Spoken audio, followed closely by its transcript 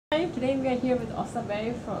Today we are here with Aase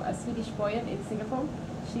Berg, a Swedish poet in Singapore.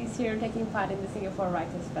 She's here taking part in the Singapore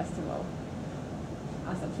Writers' Festival.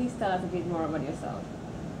 Aase, please tell us a bit more about yourself.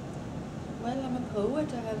 Well, I'm a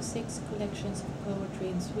poet. I have 6 collections of poetry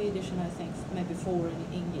in Swedish and I think maybe 4 in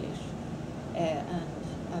English. And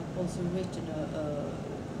I've also written a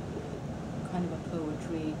kind of a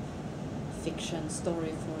poetry fiction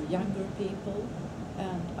story for younger people.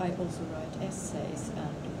 And I also write essays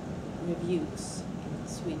and reviews in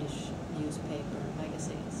Swedish newspaper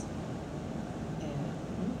magazines.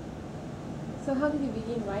 So how did you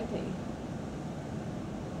begin writing?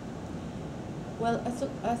 Well,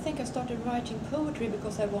 I think I started writing poetry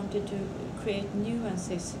because I wanted to create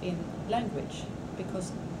nuances in language,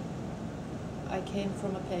 because I came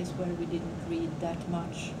from a place where we didn't read that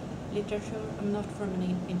much literature. I'm not from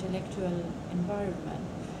an intellectual environment,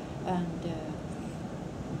 and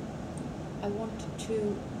I wanted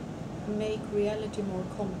to make reality more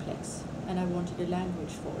complex, and I wanted a language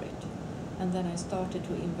for it. And then I started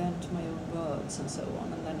to invent my own words and so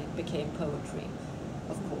on, and then it became poetry.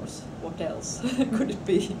 Of course, what else could it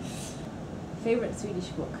be? Favorite Swedish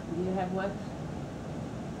book? Do you have one?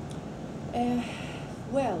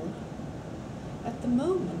 Well, at the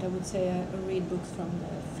moment I would say I read books from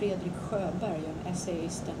Fredrik Sjöberg, an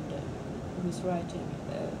essayist and who's writing.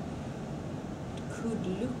 Could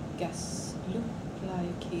look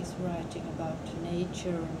like he's writing about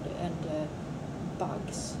nature and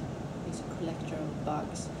bugs. He's a collector of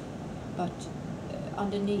bugs, but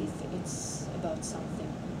underneath it's about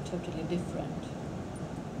something totally different.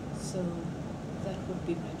 So that would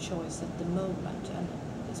be my choice at the moment, and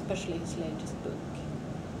especially his latest book,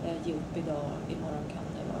 Djup idag, imorgon kan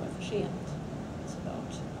det vara för sent. It's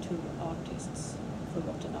about 2 artists,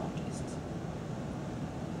 forgotten artists.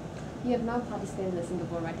 You have now participated in the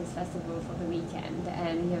Singapore Writers' Festival for the weekend,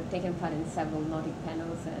 and you have taken part in several Nordic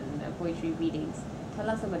panels and poetry readings. Tell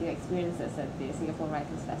us about your experiences at the Singapore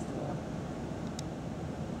Writers' Festival.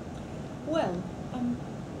 Well, I'm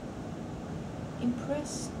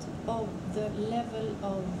impressed of the level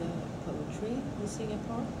of the poetry in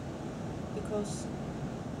Singapore, because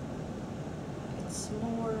it's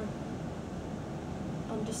more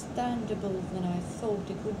understandable than I thought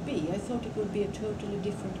it would be. I thought it would be a totally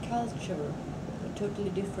different culture, a totally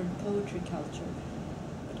different poetry culture,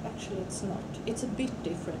 but actually it's not. It's a bit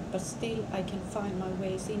different, but still I can find my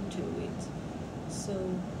ways into it. So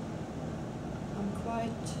I'm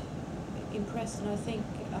quite impressed, and I think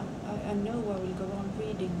I know I will go on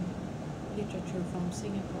reading literature from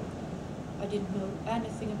Singapore. I didn't know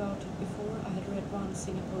anything about it before. I had read one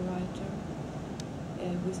Singapore writer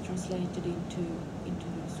who is translated into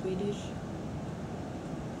Swedish.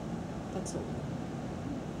 That's all.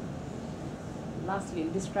 Lastly,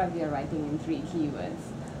 describe your writing in 3 keywords.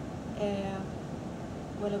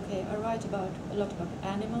 Well, okay, I write a lot about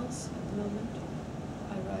animals at the moment.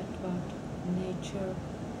 I write about nature,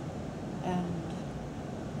 and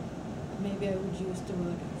maybe I would use the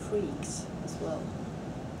word freaks as well.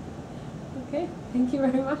 Okay, thank you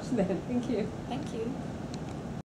very much then. Thank you. Thank you.